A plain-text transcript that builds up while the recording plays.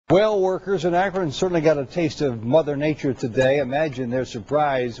Well, workers in Akron certainly got a taste of Mother Nature today. Imagine their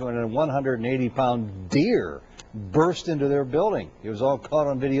surprise when a 180-pound deer burst into their building. It was all caught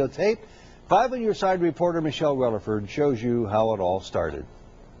on videotape. 5 on Your Side reporter Michelle Rutherford shows you how it all started.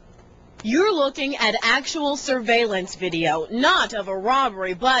 You're looking at actual surveillance video, not of a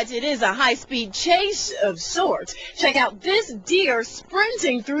robbery, but it is a high-speed chase of sorts. Check out this deer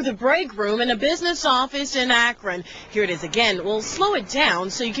sprinting through the break room in a business office in Akron. Here it is again. We'll slow it down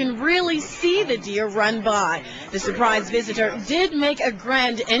so you can really see the deer run by. The surprise visitor did make a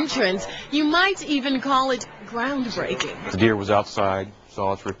grand entrance. You might even call it groundbreaking. The deer was outside,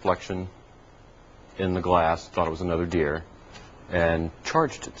 saw its reflection in the glass, thought it was another deer, and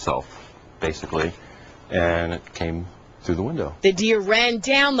charged itself, basically, and it came through the window. The deer ran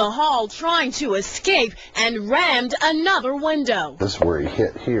down the hall trying to escape and rammed another window. This is where he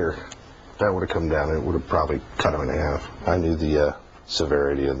hit here. That would have come down and it would have probably cut him in half. I knew the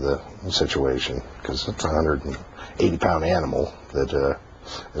severity of the situation because it's a 180-pound animal that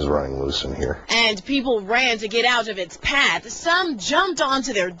is running loose in here. And people ran to get out of its path. Some jumped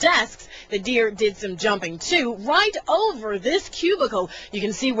onto their desks. The deer did some jumping too, right over this cubicle. You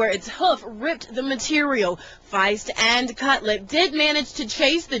can see where its hoof ripped the material. Feist and Cutlet did manage to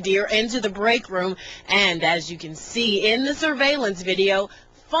chase the deer into the break room, and as you can see in the surveillance video,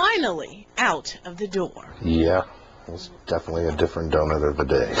 finally out of the door. Yeah. It's definitely a different donut of a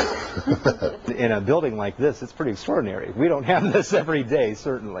day. In a building like this, it's pretty extraordinary. We don't have this every day,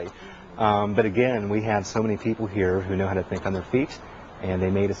 certainly. But again, we have so many people here who know how to think on their feet, and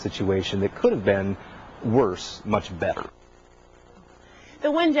they made a situation that could have been worse, much better. The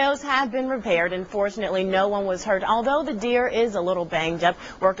windows have been repaired, and fortunately no one was hurt, although the deer is a little banged up.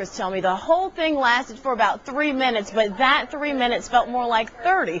 Workers tell me the whole thing lasted for about 3 minutes, but that 3 minutes felt more like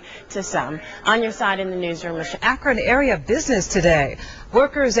 30 to some. On Your Side in the newsroom, Michelle. Akron area business today.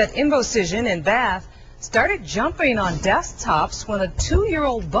 Workers at Infocision in Bath started jumping on desktops when a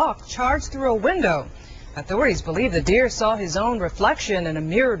 2-year-old buck charged through a window. Authorities believe the deer saw his own reflection in a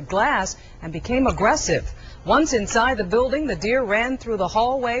mirrored glass and became aggressive. Once inside the building, the deer ran through the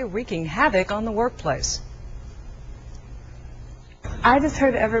hallway, wreaking havoc on the workplace. I just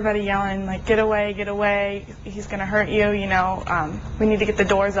heard everybody yelling, like, get away, he's going to hurt you, you know, we need to get the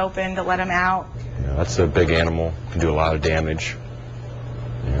doors open to let him out. You know, that's a big animal, can do a lot of damage.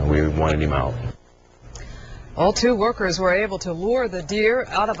 You know, we wanted him out. All 2 workers were able to lure the deer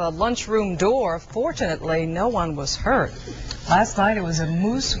out of a lunchroom door. Fortunately, no one was hurt. Last night it was a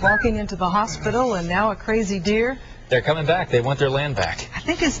moose walking into the hospital, and now a crazy deer. They're coming back. They want their land back. I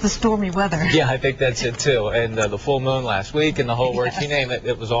think it's the stormy weather. Yeah, I think that's it too. And the full moon last week and the whole works, you name it,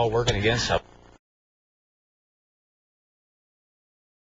 it was all working against them.